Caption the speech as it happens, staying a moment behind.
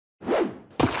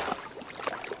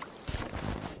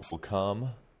will come.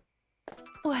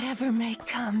 Whatever may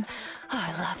come,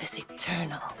 our love is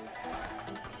eternal.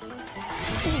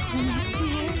 Isn't it,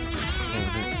 dear?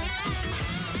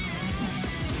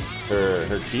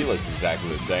 Her key looks exactly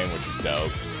the same, which is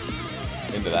dope.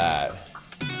 Into that.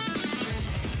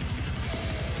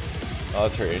 Oh,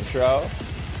 that's her intro?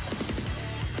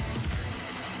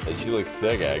 And she looks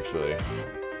sick, actually.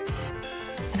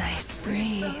 Nice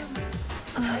breeze.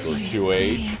 Lovely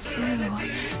Qeuw. sea, too.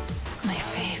 My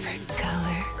favorite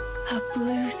color. A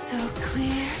blue so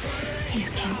clear, you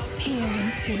can peer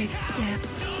into its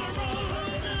depths.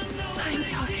 I'm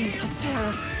talking to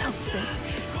Paracelsus,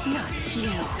 not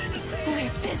you.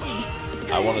 We're busy.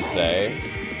 I want to say,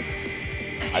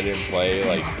 I didn't play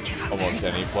like almost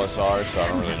any plus R, so I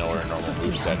don't really know what her normal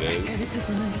moveset is. It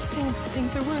doesn't understand how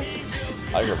things are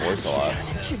worth. I like her voice a lot.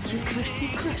 You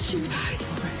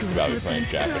About playing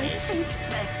Japanese.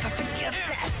 Beg for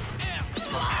forgiveness.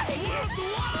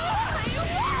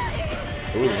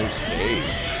 Ooh, new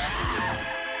stage.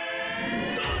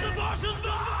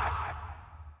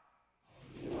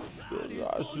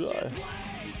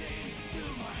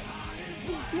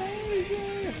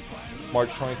 March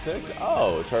 26th?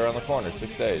 Oh, it's right around the corner.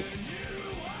 6 days.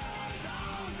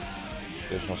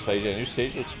 Additional stage. Yeah, new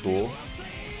stage looks cool.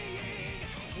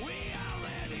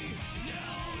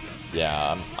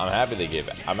 Yeah, I'm happy they gave.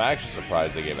 I'm actually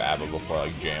surprised they gave A.B.A before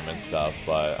like Jam and stuff,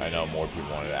 but I know more people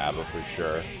wanted A.B.A for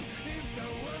sure.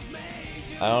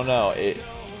 I don't know.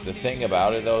 The thing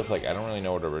about it though is like I don't really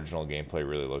know what original gameplay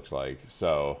really looks like.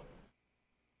 So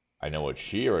I know what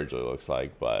she originally looks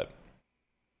like, but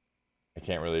I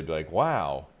can't really be like,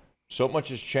 wow, so much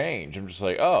has changed. I'm just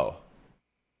like, oh,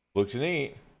 looks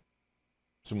neat.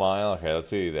 Smile. Okay, let's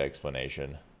see the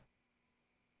explanation.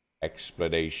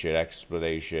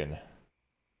 Explanation.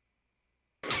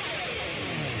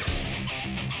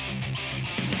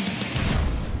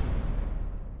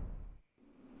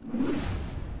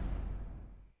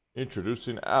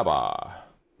 Introducing A.B.A.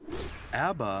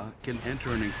 A.B.A can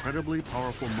enter an incredibly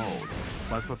powerful mode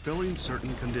by fulfilling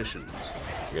certain conditions.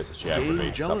 I guess she Gain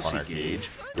activates Jealousy stuff on her key. Gauge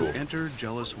Cool. to enter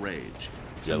Jealous Rage.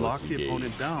 And Jealousy lock the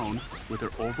opponent Gauge. down with her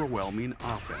overwhelming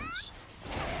offense.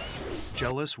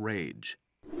 Jealous Rage.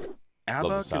 A.B.A the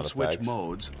can sound switch effects.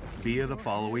 modes via the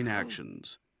following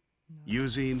actions.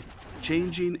 Using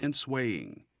Changing and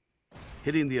Swaying.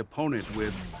 Hitting the opponent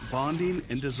with Bonding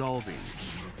and Dissolving.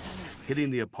 Hitting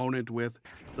the opponent with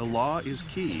The Law is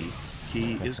Key,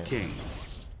 Key is King.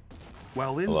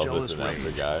 While in I love Jealous this announcer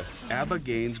Rage, guy. A.B.A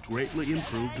gains greatly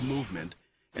improved movement,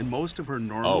 and most of her Oh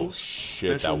normals,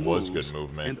 shit, special that was moves, good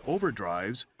movement. and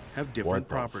overdrives have different What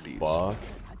the properties. fuck?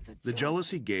 The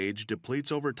Jealousy Gauge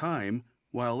depletes over time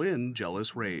while in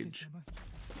Jealous Rage.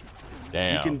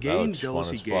 Damn, You can that gain looks fun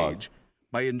Jealousy as fuck. Gauge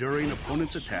by enduring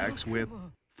opponents' attacks with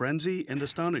Frenzy and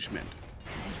Astonishment,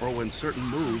 or when certain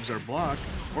moves are blocked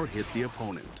or hit the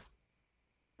opponent.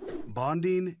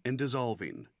 Bonding and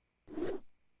Dissolving.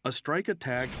 A strike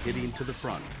attack hitting to the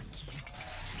front.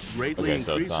 Greatly Okay,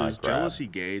 so it's not increases grab. Jealousy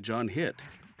Gauge on hit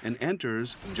and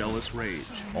enters Jealous Rage.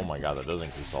 Oh my god, that does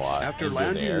increase a lot. After And good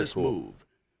in the landing air, this cool. move,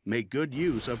 make good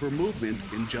use of her movement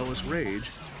in Jealous Rage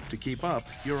to keep up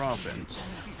your offense.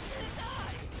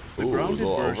 The Ooh, grounded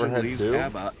little version overhead leaves too?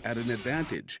 A.B.A at an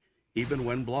advantage, even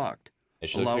when blocked,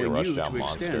 It looks like a allowing you rushdown to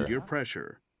extend monster. your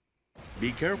pressure.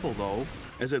 Be careful though,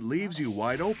 as it leaves you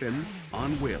wide open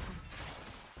on whiff.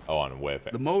 Oh, on whiff.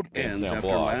 The mode Didn't ends stay on after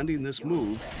block. landing this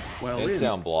move while It's in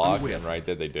down block, on whiff. and right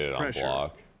there they did it Pressure. on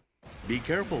block. Be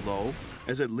careful though,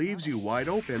 as it leaves you wide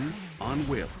open on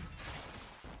whiff.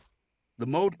 The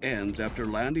mode ends after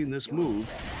landing this move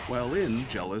while in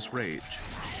Jealous Rage.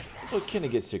 Look, can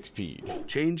it get 6P'd?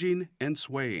 Changing and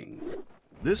Swaying.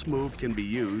 This move can be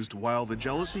used while the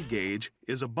Jealousy Gauge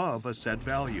is above a set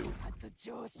value.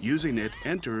 Using it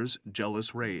enters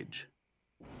Jealous Rage.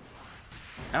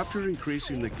 After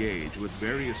increasing the gauge with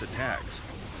various attacks,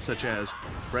 such as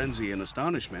Frenzy and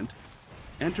Astonishment,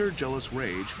 enter Jealous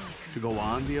Rage to go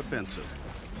on the offensive.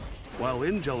 While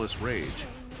in Jealous Rage,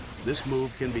 this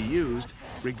move can be used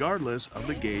regardless of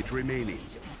the gauge remaining.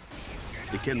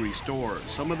 It can restore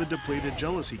some of the depleted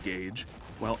Jealousy Gauge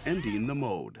while ending the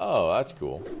mode. Oh, that's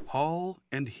cool. Haul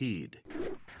and Heed.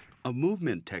 A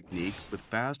movement technique with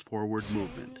fast forward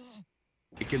movement.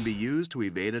 It can be used to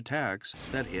evade attacks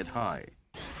that hit high.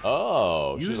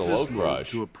 Oh, Use she's a this low move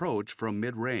crush. to approach from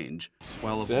mid-range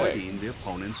while Sick. avoiding the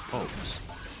opponent's pokes.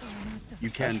 You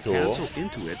can That's cool. cancel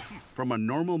into it from a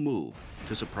normal move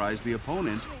to surprise the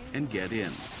opponent and get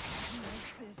in.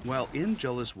 While in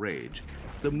Jealous Rage,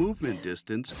 the movement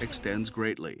distance extends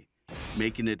greatly,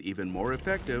 making it even more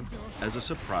effective as a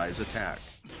surprise attack.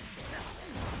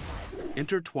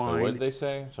 Intertwine, what did they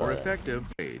say? or Sorry.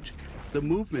 effective rage. The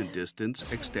movement distance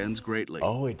extends greatly,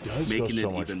 Oh, it does go making so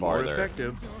it much even farther. more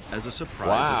effective as a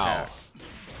surprise Wow. attack.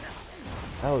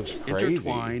 That looks crazy.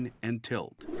 Intertwine and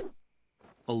tilt.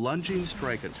 A lunging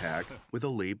strike attack with a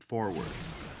leap forward.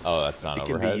 Oh, that's not It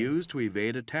can overhead. be used to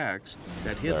evade attacks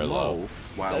that hit Very low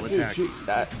while That attacking.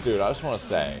 dude, I just want to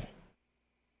say.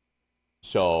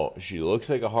 So she looks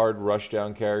like a hard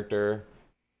rushdown character,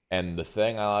 and the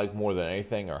thing I like more than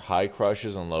anything are high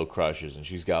crushes and low crushes, and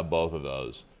she's got both of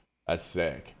those. That's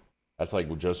sick. That's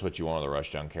like just what you want with a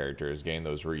rushdown character, is getting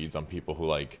those reads on people who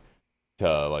like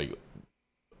to like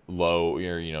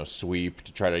low, sweep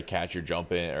to try to catch your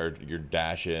jump in or your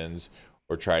dash ins,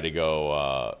 or try to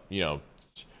go,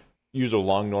 use a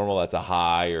long normal that's a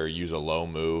high, or use a low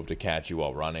move to catch you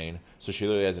while running. So she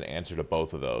literally has an answer to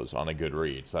both of those on a good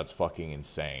read. So that's fucking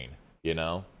insane, you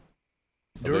know?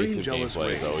 During Evasive Jealous gameplay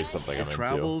Rage, is always something I'm it into.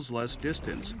 travels less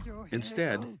distance,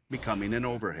 instead becoming an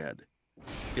overhead.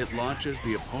 It launches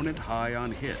the opponent high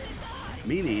on hit,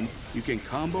 meaning you can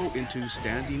combo into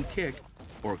standing kick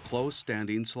or close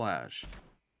standing slash.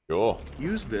 Cool.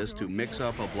 Use this to mix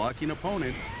up a blocking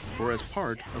opponent or as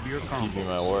part of your Keep me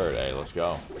my combos. word. Hey, let's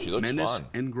go. She looks Menace fun.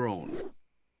 and groan.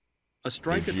 A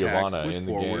strike Hey, attack Giovanna with in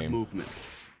the forward game. movement.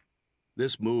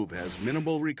 This move has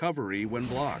minimal recovery when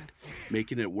blocked,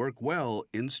 making it work well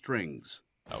in strings.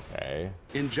 Okay.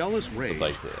 In Jealous Rage,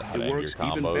 like how to it end works your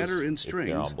even combos better in if they're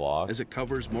on strings block. as it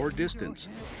covers more distance,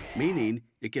 meaning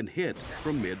it can hit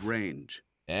from mid-range.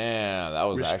 Yeah, that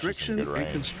was actually some Restriction good and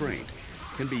range. constraint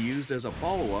can be used as a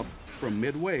follow-up from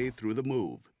midway through the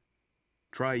move.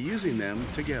 Try using them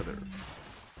together.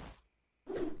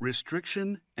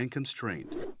 Restriction and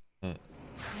constraint.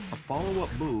 A follow-up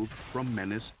move from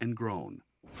Menace and Groan.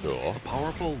 Cool. A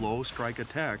powerful low strike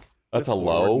attack That's with a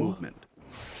forward low? movement.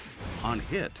 On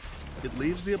hit, it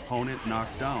leaves the opponent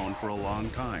knocked down for a long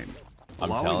time, I'm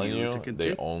allowing telling to you, they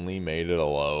continue. only made it a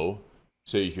low,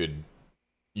 so you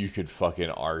could fucking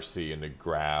RC into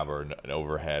grab or an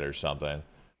overhead or something.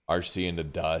 RC into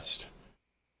dust.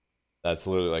 That's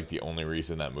literally like the only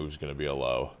reason that move's gonna be a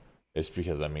low. It's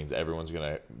because that means everyone's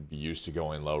gonna be used to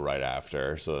going low right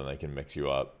after, so then they can mix you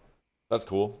up. That's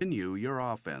cool. Continue your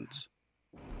offense.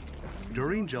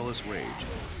 During Jealous Rage,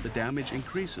 the damage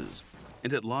increases,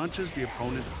 and it launches the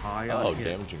opponent high on Oh, hit,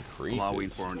 damage increases. allowing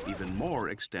for an even more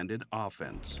extended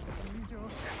offense.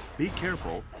 Be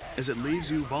careful, as it leaves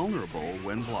you vulnerable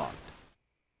when blocked.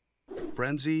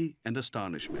 Frenzy and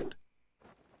Astonishment.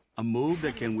 A move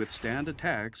that can withstand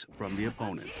attacks from the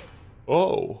opponent.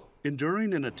 Oh.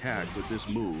 Enduring an attack with this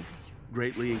move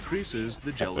greatly increases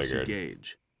the jealousy figured.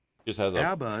 gauge. Just has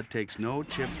a A.B.A takes no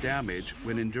chip damage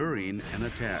when enduring an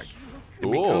attack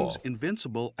and Cool. becomes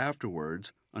invincible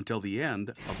afterwards until the end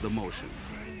of the motion.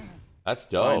 That's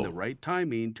Find the dope. right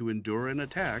timing to endure an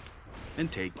attack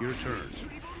and take your turn.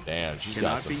 Damn, she's got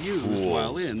Cannot some be used tools.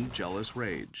 while in Jealous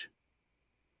Rage.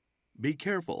 Be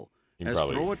careful, You can as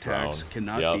probably throw attacks prone.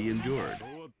 cannot Yep. be endured,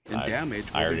 and damage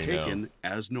I will be already know. taken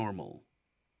as normal.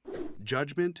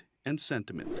 Judgment and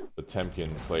Sentiment. The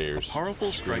Temkin players Powerful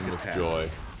strike scream with attack, joy.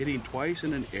 hitting twice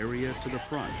in an area to the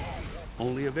front.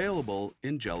 Only available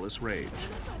in Jealous Rage.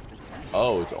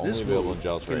 Oh, it's only This available move in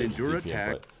Jealous can Rage. endure DP attack,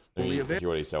 input. Let only me available. hear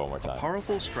what he said one more time.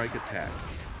 Powerful strike attack,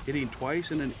 hitting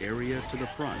twice in an area to the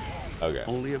front. Okay.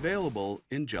 Only available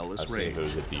in Jealous Let's see Rage. if it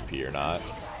was a DP or not.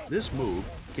 This move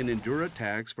can endure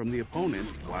attacks from the opponent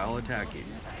while attacking.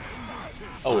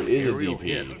 Oh, it is a Aerial DP.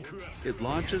 hit, it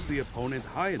launches the opponent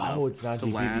high enough Oh, it's not to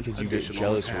DP land because you get additional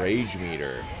Jealous attacks. Rage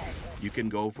meter. You can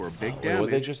go for big Wait, damage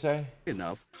what'd they just say?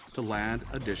 enough to land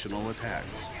additional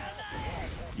attacks.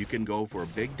 You can go for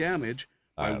big damage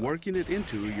I by don't know. working it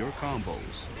into your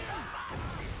combos.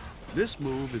 This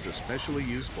move is especially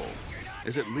useful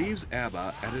as it leaves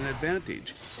A.B.A at an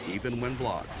advantage even when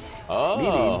blocked, meaning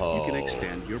you can Oh.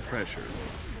 extend your pressure.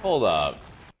 Hold up.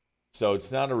 So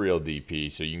it's not a real DP,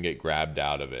 so you can get grabbed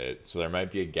out of it. So there might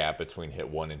be a gap between hit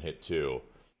 1 and hit 2.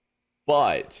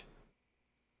 But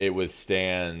it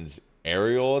withstands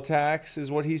aerial attacks,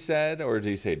 is what he said? Or did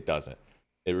he say it doesn't?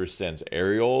 It withstands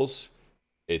aerials.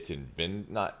 It's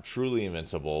not truly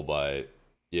invincible, but,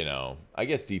 you know, I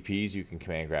guess DPs you can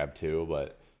command grab too,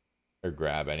 but or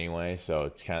grab anyway.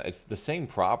 So it's the same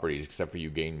properties except for you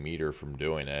gain meter from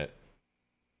doing it.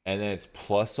 And then it's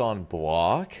plus on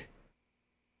block.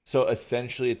 So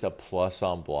essentially, it's a plus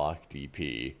on block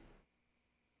DP.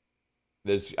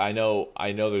 I know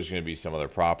there's going to be some other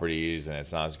properties, and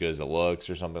it's not as good as it looks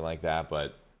or something like that.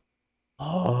 But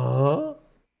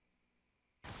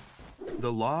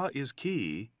The law is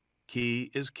key, key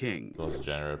is king. Most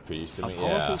degenerate piece to A me,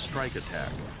 powerful yeah. strike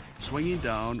attack, swinging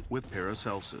down with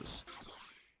Paracelsus.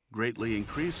 greatly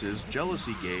increases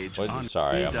jealousy gauge What? on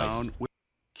Sorry, I'm down with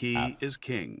key is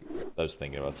king. I was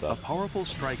thinking about A stuff. powerful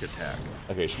strike attack.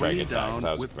 Okay, strike Swing attack. down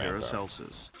That was a with command throw.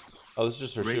 Paracelsus. Oh, this is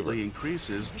just her super. Greatly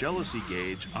increases jealousy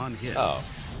gauge on hit. Oh.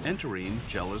 Entering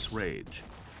jealous rage.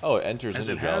 Oh, it enters As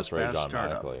into it has jealous rage fast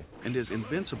startup automatically. and is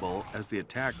invincible as the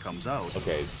attack comes out.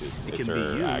 Okay, It it's can be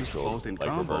her used actual both in like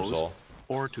combos reversal.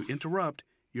 or to interrupt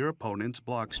your opponent's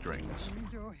block strings.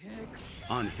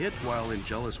 On hit while in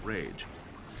jealous rage,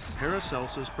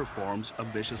 Paracelsus performs a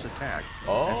vicious attack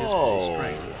at his full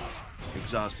strength,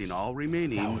 exhausting all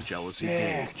remaining jealousy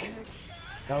gauge.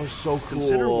 That was so cool.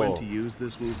 Consider when to use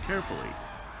this move carefully,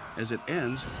 as it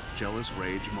ends jealous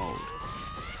rage mode.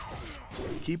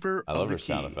 Keeper I of love the her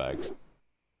sound Key effects.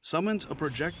 summons a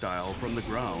projectile from the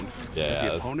ground at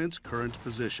the opponent's current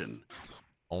position.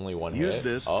 Only one Use hit?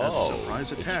 this Oh, as a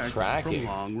surprise it's attack tracking. from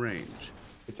long range.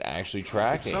 It's actually It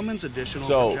tracking. summons additional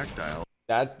So, projectile.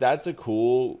 That's a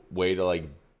cool way to like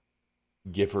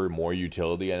give her more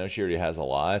utility. I know she already has a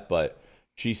lot, but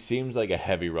she seems like a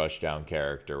heavy rushdown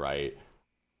character, right?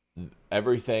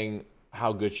 Everything,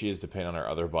 how good she is depend on her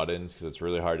other buttons, because it's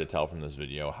really hard to tell from this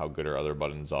video how good her other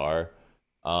buttons are.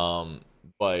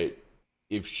 But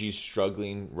if she's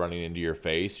struggling running into your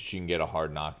face, she can get a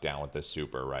hard knockdown with this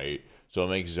super, right? So it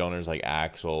makes zoners like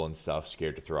Axel and stuff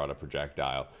scared to throw out a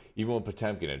projectile. Even with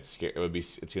Potemkin, it's going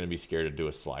to be scared to do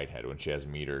a slide head when she has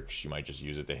meter, 'cause she might just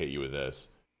use it to hit you with this,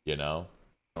 you know?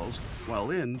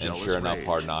 While in And jealous sure enough, rage.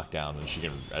 hard knockdown, and she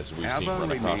can, as we've seen, A.B.A.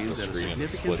 run across the remains at a screen in a significant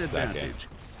split second. advantage,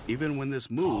 even when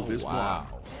this move is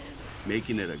blocked,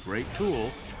 making it a great tool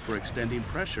for extending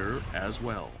pressure as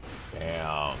well.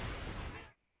 Damn.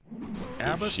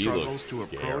 A.B.A. she struggles looks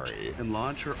to approach scary. and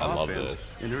launch her I love offense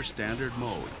this. in her standard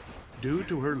mode due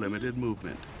to her limited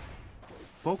movement.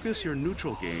 Focus your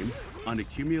neutral game on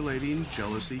accumulating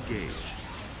jealousy gauge.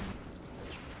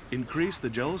 Increase the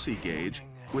jealousy gauge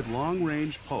with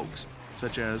long-range pokes,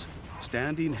 such as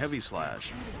standing heavy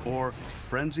slash or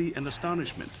frenzy and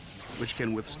astonishment, which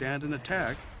can withstand an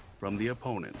attack from the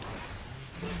opponent.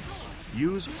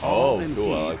 Use all in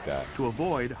cool, I heat like that. to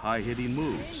avoid high-hitting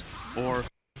moves, or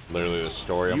Literally the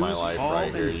story of my use life all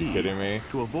right here. Are in you heat kidding me?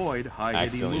 to avoid high-hitting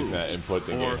Accidentally moves, using that input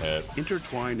to or get hit.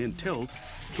 intertwine and tilt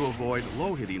to avoid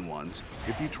low-hitting ones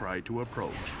if you try to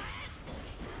approach.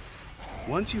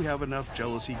 Once you have enough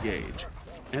jealousy gauge,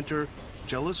 enter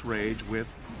jealous rage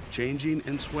with changing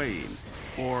and swaying,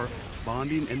 or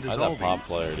bonding and How'd that dissolving pop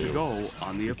player to do? go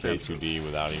on the offensive. K2D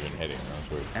without even hitting.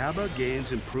 That's weird. A.B.A.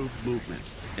 gains improved movement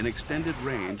and extended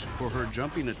range for her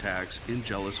jumping attacks in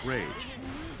jealous rage,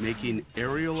 making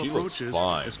aerial She looks approaches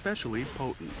fine. especially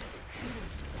potent.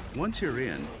 Once you're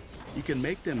in, you can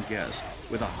make them guess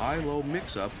with a high-low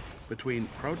mix-up between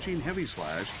crouching heavy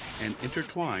slash and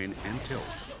intertwine and tilt.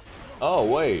 Oh,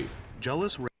 wait.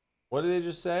 Jealous rage. What did they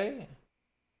just say?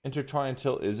 Intertwine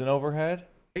tilt is an overhead?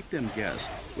 Make them guess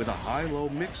with a high-low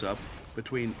mix-up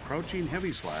between crouching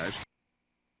heavy slash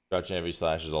Crouching heavy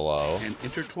slash is a low. and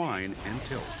intertwine and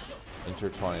tilt.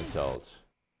 Intertwine and tilt.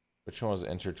 Which one was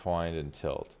intertwined and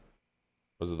tilt?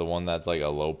 Was it the one that's like a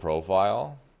low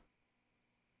profile?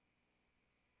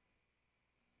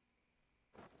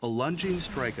 A lunging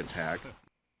strike attack.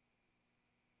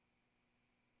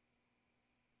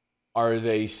 Are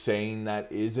they saying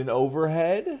that is an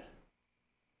overhead?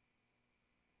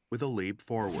 With a leap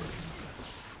forward.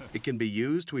 It can be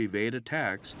used to evade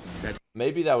attacks that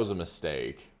Maybe that was a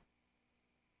mistake.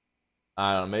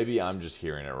 I don't know. Maybe I'm just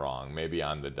hearing it wrong. Maybe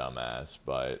I'm the dumbass,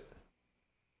 but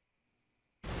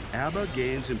A.B.A.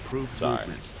 gains improved Sorry.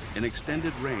 movement and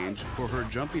extended range for her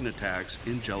jumping attacks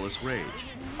in jealous rage.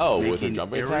 oh, with her making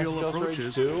jumping attacks aerial in Jealous Rage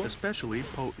approaches too? especially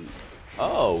potent.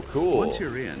 Oh, cool. Once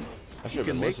you're in, I you should've can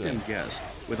been make listening. them guess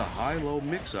with a high-low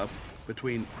mix-up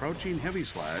between crouching heavy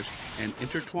slash and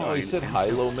intertwine. No, he said and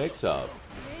high-low tilt. mix-up.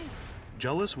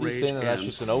 Jealous He's rage saying that that's ends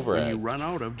just an when overhead. you run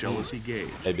out of jealousy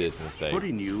gauge, Maybe it's a mistake.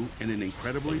 putting you in an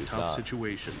incredibly Maybe it's tough not.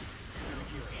 situation.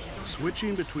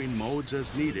 Switching between modes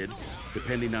as needed,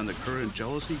 depending on the current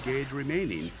jealousy gauge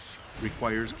remaining,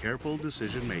 requires careful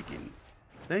decision making.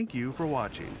 Thank you for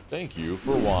watching. Thank you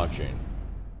for watching.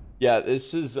 Yeah,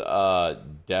 this is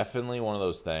definitely one of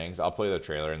those things. I'll play the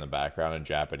trailer in the background in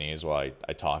Japanese while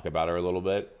I talk about her a little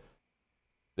bit.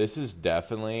 This is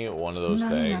definitely one of those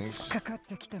things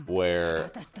where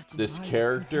this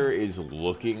character is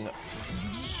looking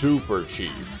super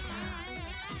cheap.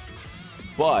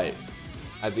 But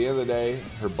at the end of the day,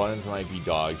 her buttons might be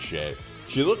dog shit.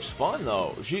 She looks fun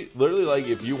though. She literally, like,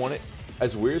 if you want it,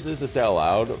 as weird as this is to say out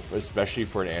loud, especially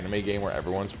for an anime game where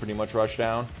everyone's pretty much rushed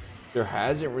down, there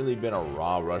hasn't really been a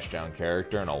raw rushdown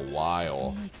character in a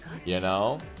while, you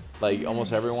know? like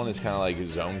almost everyone is kind of like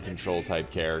zone control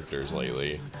type characters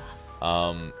lately.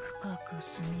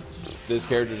 This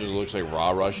character just looks like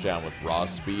raw rushdown with raw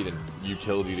speed and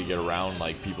utility to get around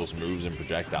like people's moves and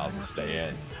projectiles and stay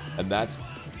in. And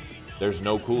there's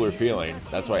no cooler feeling.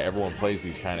 That's why everyone plays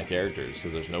these kind of characters,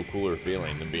 because there's no cooler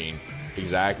feeling than being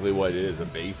exactly what it is,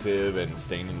 evasive and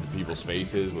staying in people's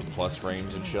faces with plus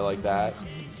frames and shit like that.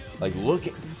 Like, look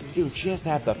at, dude, she has to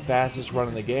have the fastest run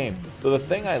in the game. So the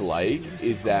thing I like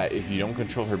is that if you don't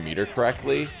control her meter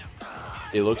correctly,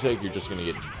 it looks like you're just gonna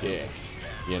get dicked,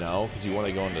 you know, because you want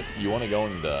to go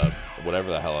into whatever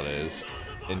the hell it is,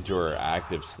 into her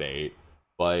active state,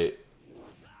 but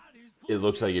it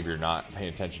looks like if you're not paying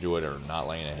attention to it or not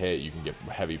laying a hit, you can get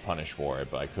heavy punish for it.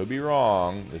 But I could be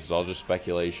wrong. This is all just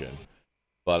speculation.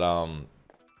 But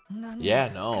yeah,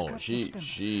 no, she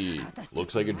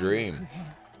looks like a dream.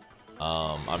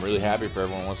 I'm really happy for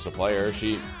everyone who wants to play her.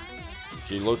 She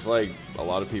looks like a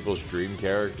lot of people's dream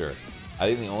character. I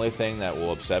think the only thing that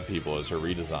will upset people is her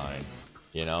redesign,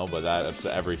 you know, but that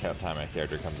upset every time a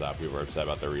character comes out, people are upset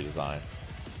about their redesign.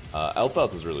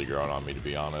 Elfelt has really grown on me, to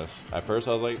be honest. At first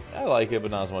I was like, I like it,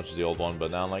 but not as much as the old one, but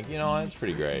now I'm like, you know, it's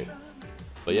pretty great.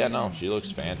 But yeah, no, she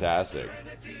looks fantastic.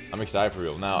 I'm excited for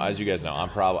people. Now, as you guys know,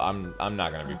 I'm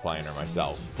not gonna be playing her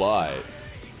myself, but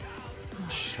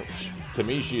to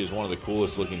me, she is one of the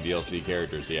coolest looking DLC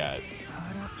characters yet,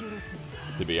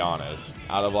 to be honest.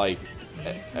 Out of like,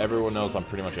 everyone knows I'm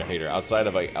pretty much a hater. Outside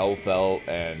of like Elfelt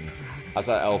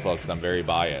because I'm very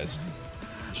biased.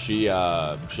 She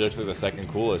looks like the second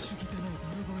coolest.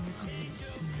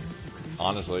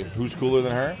 Honestly, who's cooler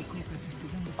than her?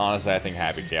 Honestly, I think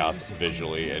Happy Chaos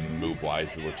visually and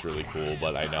move-wise, it looks really cool,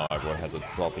 but I know everyone has a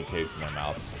salty taste in their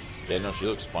mouth. Yeah, no, she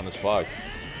looks fun as fuck.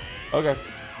 Okay,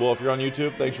 well, if you're on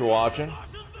YouTube, thanks for watching.